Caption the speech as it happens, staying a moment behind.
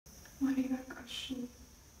ማሪ በቃሽ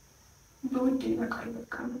በውድ ይበቃል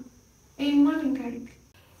በቃ ነው ማን እንጋሪክ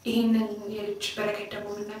ይሄንን የልጅ በረከት ደግሞ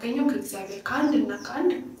የምናገኘው ከእግዚአብሔር ከአንድና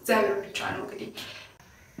ከአንድ እግዚአብሔር ብቻ ነው እንግዲህ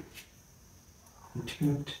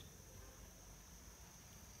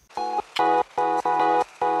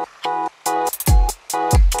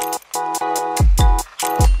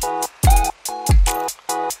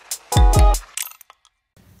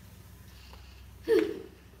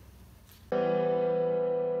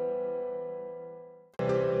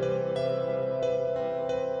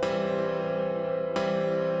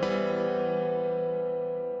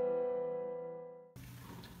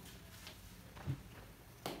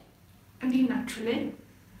እንዲናችሁልን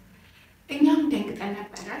እኛም ደንግጠን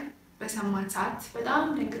ነበር በሰማን ሰዓት በጣም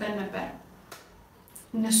ደንግጠን ነበር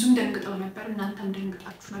እነሱም ደንግጠው ነበር እናንተም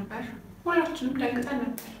ደንግጣችሁ ነበር ሁላችንም ደንግጠን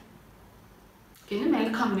ነበር ግን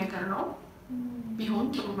መልካም ነገር ነው ቢሆን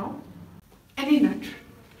ጥሩ ነው እንዲናችሁ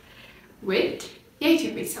ወይት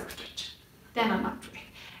የዩቲዩብ ቤተሰቦች ደህና ናችሁ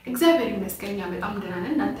እግዚአብሔር ይመስገን በጣም ደህና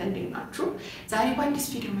ነን እናንተ እንዴት ናችሁ ዛሬ በአዲስ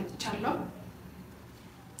ቪዲዮ መጥቻለሁ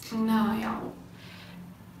እና ያው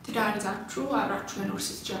ትዳርዛችሁ አብራችሁ መኖር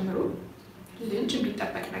ስትጀምሩ ልጅ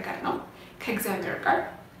የሚጠበቅ ነገር ነው ከእግዚአብሔር ጋር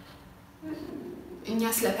እኛ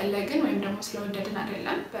ስለፈለግን ወይም ደግሞ ስለወደድን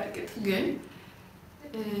አይደለም በርግጥ ግን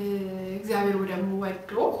እግዚአብሔር ደግሞ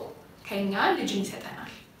ወዶ ከኛ ልጅ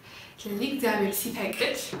ይሰጠናል ስለዚህ እግዚአብሔር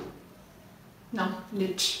ሲፈቅድ ነው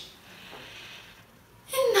ልጅ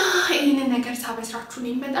እና ይሄንን ነገር ሳበስራችሁ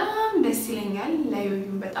ነኝ በጣም ደስ ይለኛል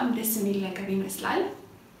ለዮዩም በጣም ደስ የሚል ነገር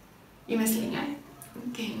ይመስለኛል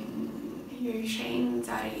ግን ዮዩሻይን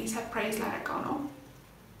ዛሬ ሰርፕራይዝ ላደርገው ነው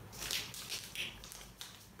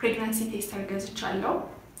ፕሬግናንሲ ቴስተር ገዝቻለሁ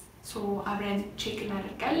ሶ አብረን ቼክ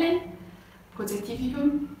እናደርጋለን ፖዚቲቭ ይሁን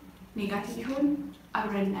ኔጋቲቭ ይሁን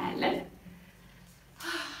አብረን እናያለን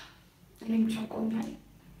እኔም ቸኮኛል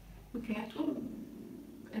ምክንያቱም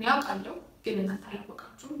እኔ አውቃለሁ ግን እናንተ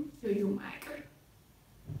አላወቃችሁም ዮዩም አያውቅም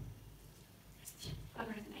እስቲ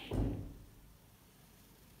አብረን እናያለን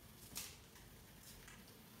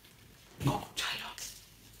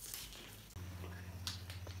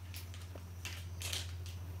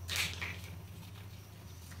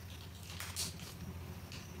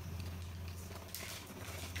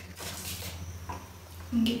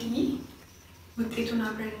እንግዲህ ውጤቱን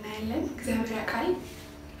አብረን እናያለን እግዚአብሔር ያውቃል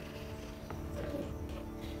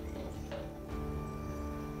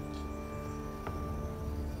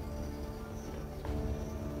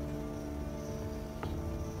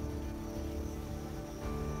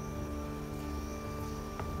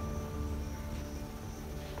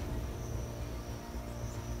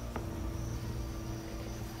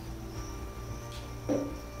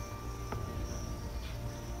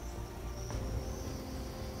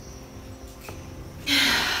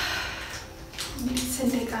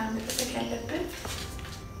ደቂቃ መጠበቅ ያለብን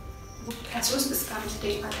ከ3 እስከ 5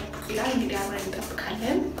 ደቂቃ ጠብቁ ይላል እንግዲህ አብረን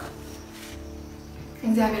እንጠብቃለን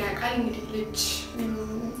እግዚአብሔር ያውቃል እንግዲህ ልጅ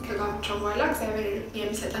ከጋብቻው በኋላ እግዚአብሔር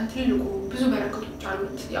የሚሰጠን ትልቁ ብዙ በረከቶች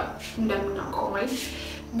አሉት ያው እንደምናውቀው ማለት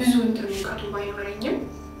ብዙ እንትምቀቱ ባይኖረኝም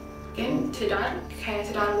ግን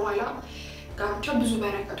ከትዳር በኋላ ጋብቻ ብዙ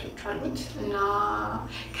በረከቶች አሉት እና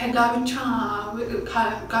ከጋብቻ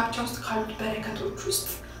ውስጥ ካሉት በረከቶች ውስጥ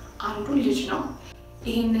አንዱ ልጅ ነው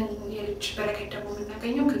ይሄንን የልጅ በረከት ደግሞ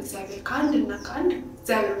የምናገኘው ከእግዚአብሔር ከአንድና ከአንድ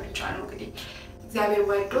እግዚአብሔር ብቻ ነው እንግዲህ እግዚአብሔር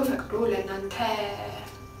ወዶ ፈቅዶ ለእናንተ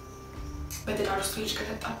በትዳር ውስጥ ልጅ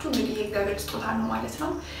ከሰጣችሁ እንግዲህ የእግዚአብሔር ስጦታ ነው ማለት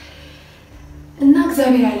ነው እና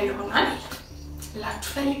እግዚአብሔር ያለ ይሆናል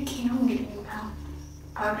ላችሁ ፈልጌ ነው እንግዲህ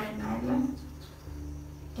አብረን እናያለን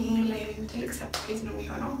ይሄን ላይ ትልቅ ሰርፕራይዝ ነው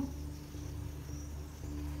የሚሆነው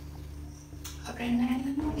አብረን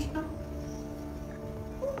እናያለን ማለት ነው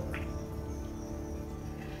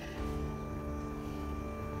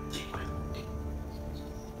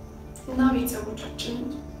እና ቤተሰቦቻችን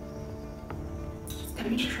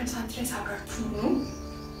እስከሚጨርሰው ሰዓት ድረስ አብራችሁ ነው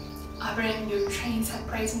አብረን ዮዩሻይን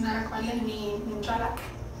ሰርፕራይዝ እናደርጋለን እኔ እንጃ አላውቅም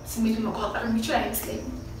ስሜቱን መቆጣጠር የሚችል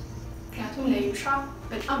አይመስለኝም ምክንያቱም ለዮዩሻ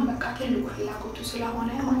በጣም በቃ ትልቁ ፍላጎቱ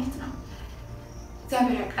ስለሆነ ማለት ነው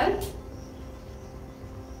እግዚአብሔር ያውቃል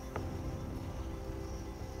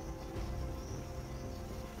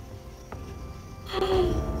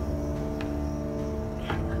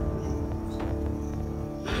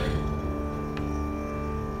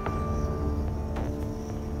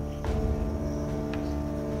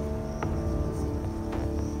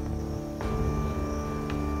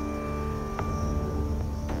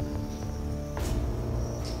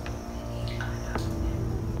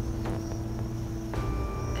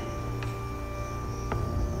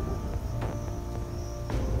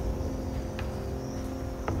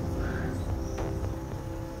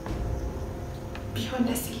ቢሆን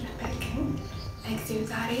ደስ ይል ነበር ግን ለጊዜው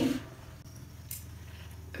ዛሬ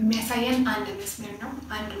የሚያሳየን አንድ መስመር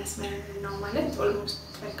ነው ማለት ኦልሞስት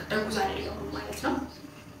እርጉዝ አይደለሁም ማለት ነው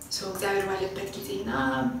ሶ እግዚአብሔር ባለበት ጊዜና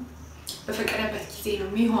በፈቀደበት ጊዜ ነው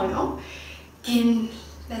የሚሆነው ግን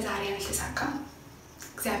ለዛሬ አልተሳካም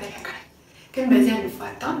እግዚአብሔር ያውቃል ግን በዚህ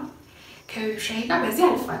አልፋታም ከዩሻይ ጋር በዚህ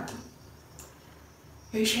አልፋታም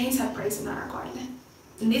ዩሻይን ሰርፕራይዝ እናደርገዋለን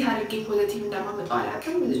እንዴት አድርጌ ፖዚቲቭ እንደማመጣው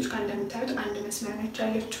አላውቅም ልጅ ጋር እንደምታዩት አንድ መስመር ነች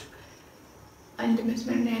ያለችው አንድ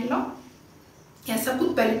መስመር ነው ያለው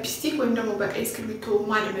ያሰብኩት በሊፕስቲክ ወይም ደግሞ በቀይ እስክሪብቶ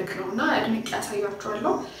ማድመቅ ነውና አድምቄ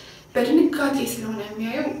ያሳያችኋለሁ በድንጋጤ ስለሆነ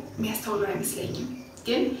የሚያየው የሚያስተውለው አይመስለኝም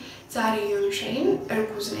ግን ዛሬ ዩሻይን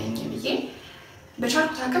እርጉዝ ነኝ ብዬ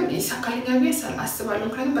በቻልኩት አቅም ይሳካልኛል ብዬ አስባለሁ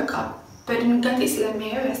ምክንያቱም በቃ በድንጋጤ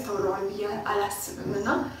ስለሚያየው ያስተውለዋል ብዬ አላስብምና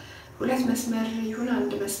ሁለት መስመር ይሁን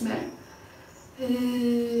አንድ መስመር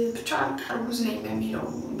ብቻ እርጉዝ ነኝ በሚለው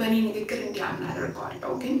በእኔ ንግግር እንዲያምን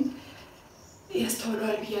አደርገዋለሁ ግን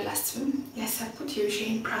ያስተውለዋል ብዬ አላስብም ያሰብኩት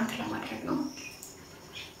ዩሻይን ፕራንክ ለማድረግ ነው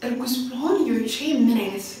እርጉዝ ብሆን ዩሻይ ምን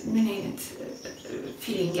አይነት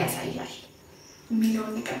ፊሊንግ ያሳያል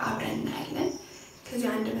የሚለውን ነገር አብረን እናያለን ከዚህ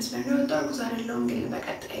አንድ መስመር ነው ወጣው እርጉዝ አይደለሁም ግን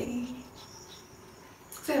በቀጣይ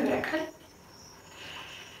እግዚአብሔር ያውቃል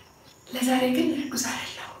ለዛሬ ግን እርጉዝ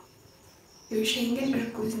አይደለሁም ዩሻይን ግን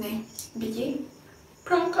እርጉዝ ነኝ ብዬ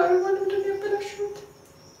ፕራንክ አድርገዋለሁ እንደሚያበላሹት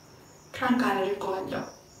ፕራንክ አድርገዋለሁ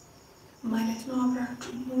ማለት ነው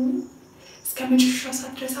አብራችሁ እስከ መጨረሻው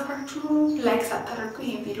ድረስ አብራችሁ ላይክ ሳታደርጉ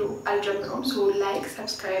ይሄን ቪዲዮ አልጀምረውም ሶ ላይክ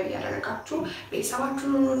ሰብስክራይብ ያደረጋችሁ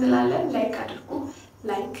ቤተሰባችሁን እንላለን ላይክ አድርጉ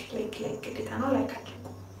ላይክ ግዴታ ነው ላይክ አድርጉ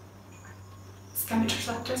እስከ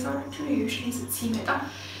መጨረሻው ድረስ አብራችሁ ዩሻይ ሲመጣ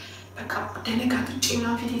በቃ ደነጋግጬ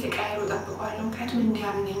ምናምን ፊት የተቀያየሩ ጠብቀዋለሁ ምክንያቱም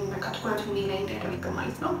እንዲያምነኝ በቃ ትኩረቱ እኔ ላይ እንዲያደርግ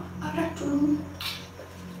ማለት ነው አብራችሁ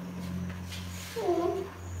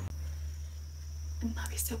እና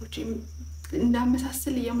ቤተሰቦቼ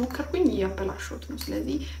እንዳመሳስል እየሞከርኩኝ እያበላሽሁት ነው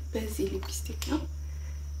ስለዚህ በዚህ ሊፕስቲክ ነው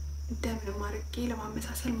እንደምንም አድርጌ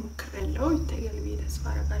ለማመሳሰል ሞክሬያለሁ ይታያል ብዬ ተስፋ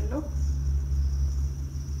አደርጋለሁ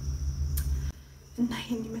እና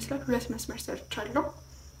ይሄን ይመስላል ሁለት መስመር ሰርቻለሁ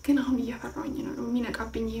ግን አሁን እየፈራሁኝ ነው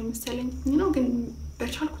የሚነቃብኝ የመሰለኝ ነው ግን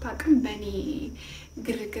በቻልኩት አቅም በእኔ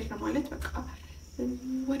ግርግር ማለት በቃ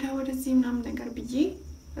ወደዚህ ምናምን ነገር ብዬ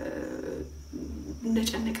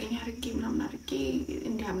እንደጨነቀኝ አድርጌ ምናምን አድርጌ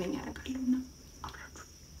እንዲያምነኝ ያደርጋለሁና አብራችሁ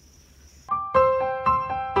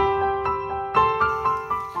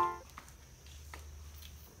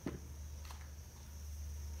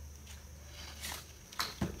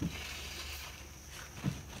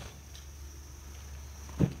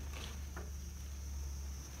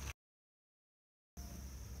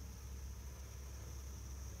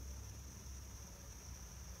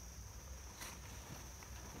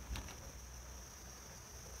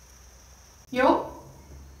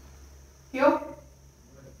Yo,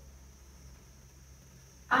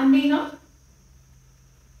 Andina,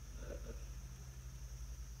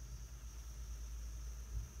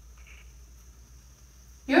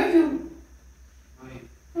 you,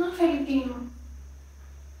 not Filipino.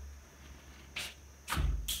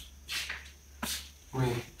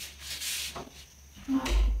 Wait.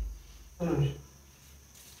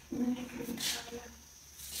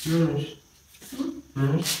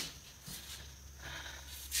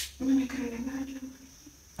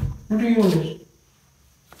 What do you want?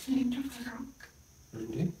 I need to wrong.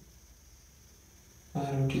 Really?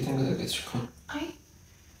 Do you think that gets you? I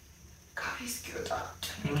can't skip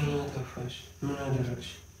that. No, the fresh. No, the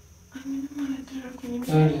fresh. I mean, I'm not doing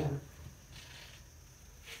Yeah.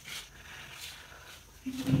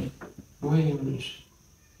 Why you want?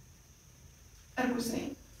 I was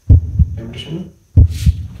saying. Everything?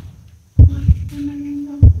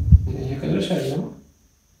 You can just say no.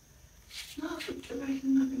 No, but you're right.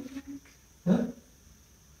 Nothing. Huh?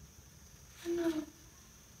 No.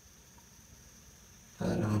 I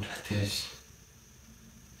don't want this.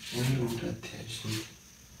 I don't want this.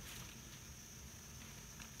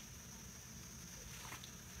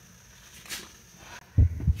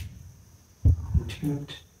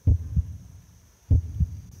 Dude.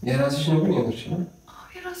 የራስሽ ነው ግን ያንቺ ነው? አዎ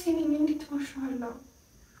የራሴ ነኝ እንዴት ማሻአላህ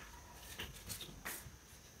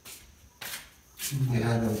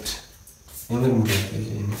ያሉት የምን እንደዚህ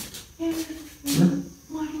ነው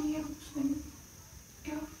ማርያም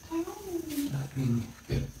ያው ታይም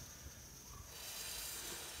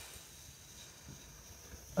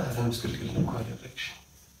አዳም ስክልክል ነው አደረግሽ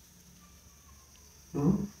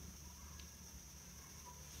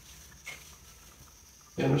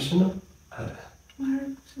የምርሽ ነው አረ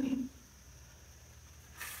ማርያም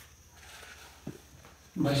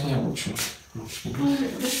ባሽኛ ቁጭ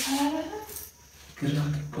በሰላም ግራ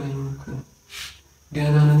ገባኝ እኮ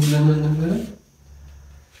ገና ነው ለምን ነበር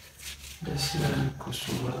ደስ ይላል እኮ እሱ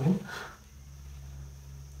ማለት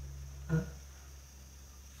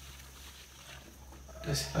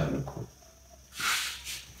ደስ ይላል እኮ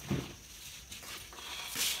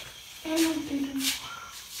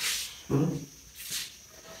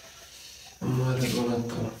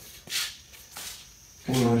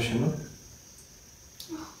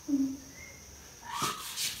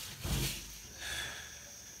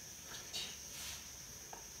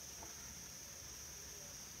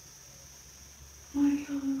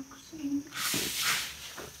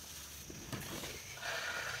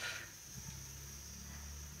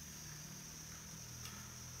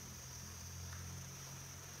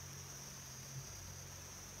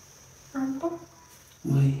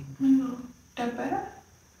ወይ ደበረ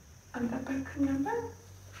አልጠበቅኩም ነበር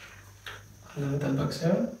አልጠበቅ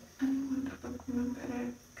ሳይሆን አልጠበቅኩም ነበር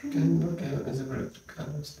ግን በቃ ዝብረት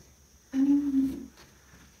ካለስ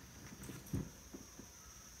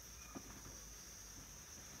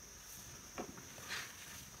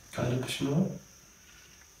ካለሽ ነው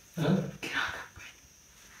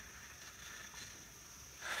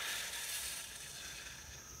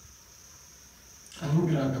I'm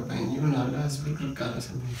going to go back. You know, that's very good. Guys,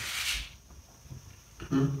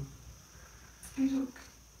 look.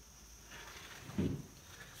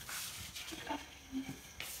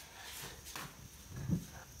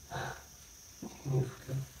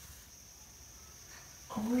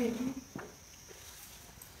 Oh, wait.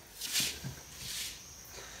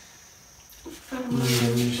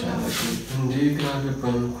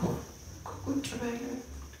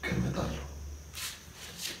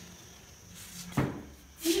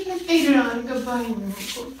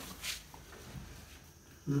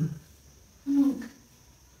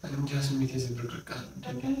 I'm just meeting the brother car.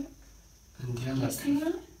 And the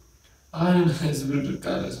other I'm his brother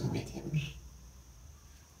car as meeting me.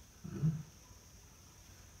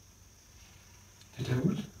 The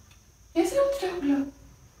devil? Yes, I'm traveler.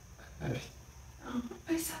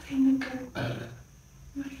 I sat in the car.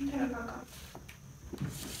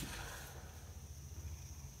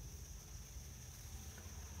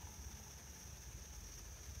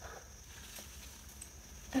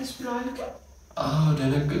 That's blood. Oh,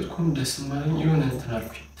 then I got come this morning. You and Anthony.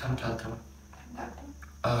 Come.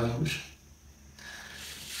 Oh, you wish.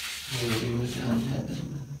 We was on that.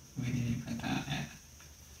 We didn't put that.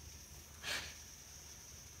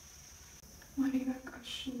 My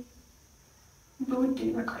gosh. Don't do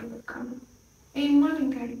a kind of come. A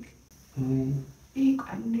morning cake. A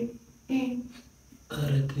candy. A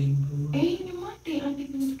thing. A Monday, I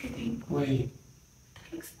didn't get in. Wait.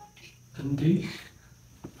 Thanks, Monday. Andy?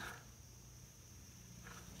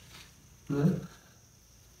 Wait.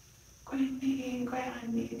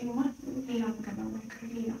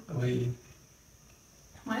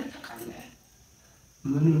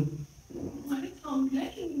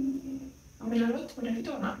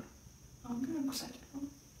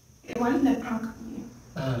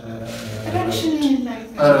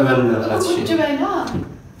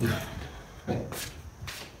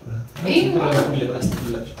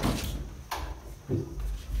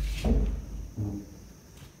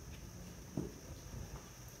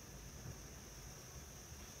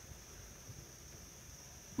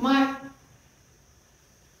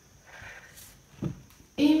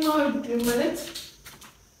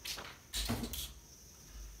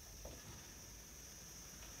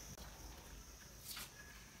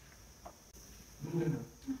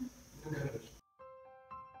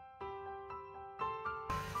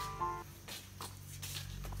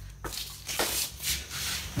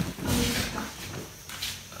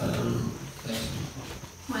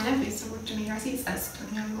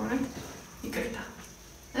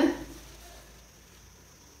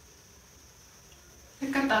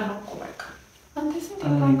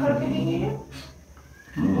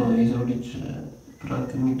 Prank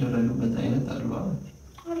የሚደረግበት አይነት አለው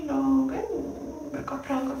አለው ግን በቃ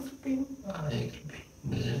ፕራንክ አፍብኝ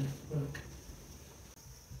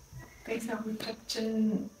ቤተሰቦቻችን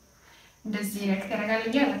እንደዚህ ሪአክት ያደርጋል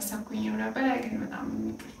ብዬ አላሰብኩኝም ነበር ግን በጣም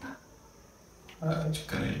ይቅርታ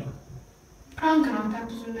ችግር የለውም ፕራንክ ነው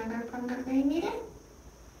ብዙ ነገር ፕራንክ አድርገኝ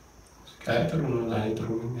ጥሩ ነው ዛሬ ጥሩ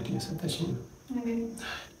መንገድ እየሰጠችኝ ነው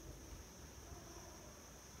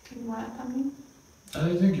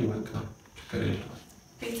አይዘጊው በቃ ችግር የለውም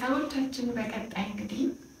ቤተሰቦቻችን በቀጣይ እንግዲህ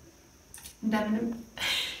እንደምንም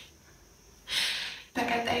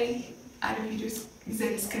በቀጣይ አሪፍ ቪዲዮስ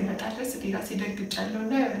ይዘን እስክንመጣ ድረስ ሌላ ሲደግጫለሁ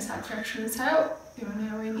እና የሆነ ሰዓት ሪአክሽን ሳየው የሆነ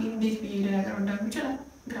ወይኔ እንዴት ብዬ ልነግረው እንደምችል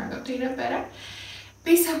ግራ ገብቶኝ ነበረ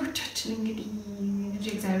ቤተሰቦቻችን እንግዲህ ልጅ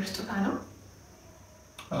እግዚአብሔር ስጦታ ነው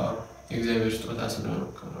የእግዚአብሔር ስጦታ ስለሆነ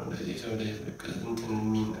ነው እንደዚህ ሰው ላይ እንትን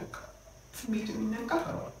የሚነካ ስሜቱ የሚነካ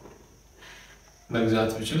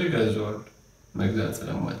መግዛት ብችል ገዛዋለሁ መግዛት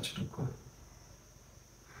ስለማልችል እኮ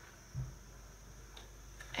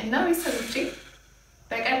እና ቤተሰቦቼ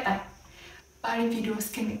በቀጣይ ባሪ ቪዲዮ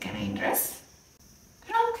እስክንገናኝ ድረስ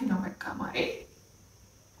ፕራንክ ነው በቃ ማለት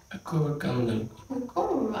እኮ በቃ ምን እኮ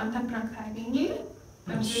አንተ ፕራንክ ታገኘ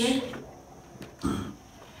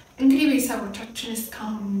እንግዲህ ቤተሰቦቻችን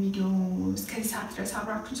እስካሁን ቪዲዮ እስከዚህ ሰዓት ድረስ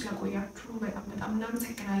አብራችሁን ስለቆያችሁ በጣም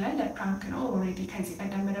እናመሰግናለን። ለፕራንክ ነው ኦልሬዲ ከዚህ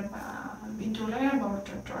ቀደም በደንብ ቪዲዮ ላይ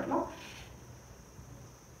አባወራችኋለሁ።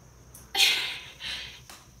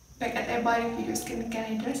 በቀጣይ ባሪ ቪዲዮ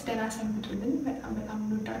እስክንገናኝ ድረስ ደህና ሰንብቱልን። በጣም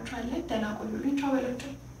እንወዳችኋለን። ደህና ቆዩልን። ቻው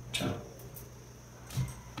በላችሁ። ቻው